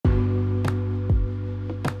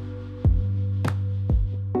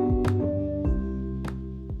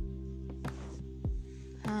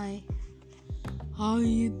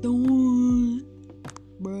you doing?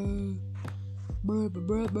 Bruh, bruh,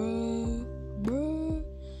 bruh, bruh, bruh,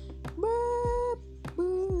 bruh,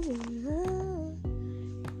 bruh,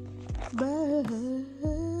 bruh,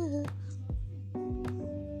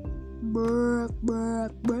 bruh,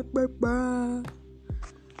 bruh, bruh, bruh.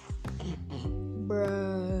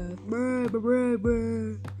 Bruh, bruh, bruh,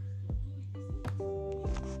 bruh.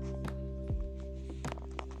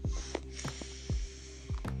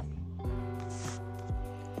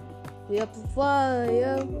 We up for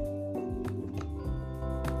fire.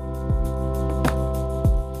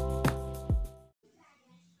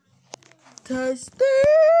 Testing.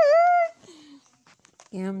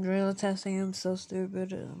 Yeah, I'm drill testing. I'm so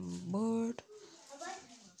stupid. I'm bored.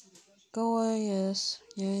 Go away, yes.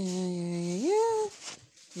 Yeah.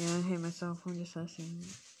 Yeah, I hate myself when just testing.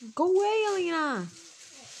 Go away, Alina!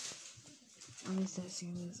 I'm just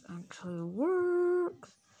testing this actually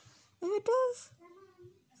works. If it does,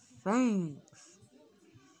 thanks.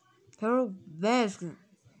 Hello, Baskin.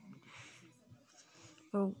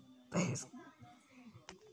 Hello, Baskin.